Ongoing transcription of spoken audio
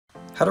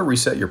How to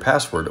reset your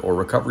password or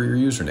recover your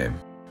username.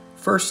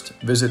 First,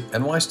 visit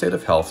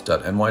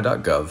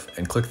nystateofhealth.ny.gov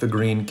and click the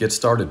green Get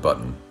Started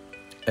button,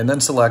 and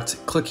then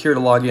select Click here to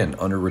log in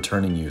under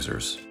Returning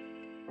Users.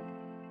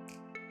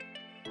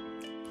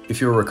 If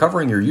you are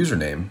recovering your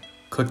username,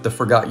 click the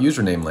Forgot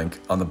Username link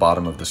on the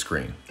bottom of the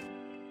screen.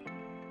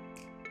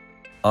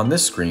 On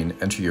this screen,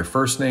 enter your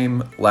first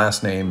name,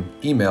 last name,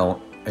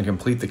 email, and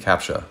complete the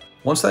CAPTCHA.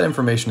 Once that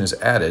information is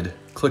added,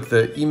 click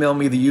the Email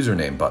me the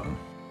username button.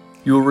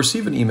 You will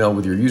receive an email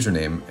with your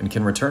username and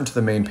can return to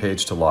the main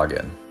page to log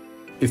in.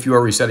 If you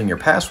are resetting your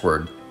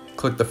password,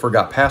 click the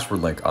Forgot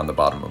Password link on the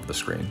bottom of the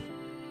screen.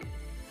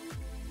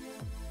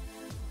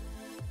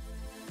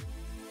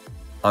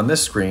 On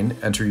this screen,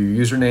 enter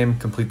your username,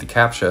 complete the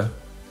CAPTCHA,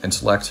 and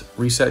select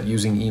Reset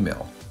using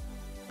email.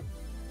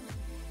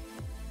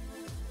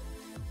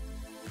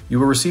 You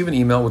will receive an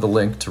email with a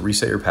link to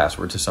reset your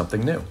password to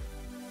something new.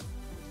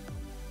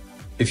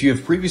 If you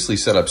have previously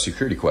set up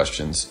security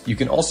questions, you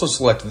can also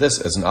select this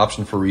as an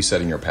option for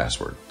resetting your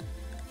password.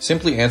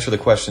 Simply answer the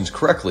questions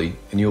correctly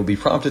and you will be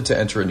prompted to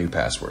enter a new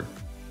password.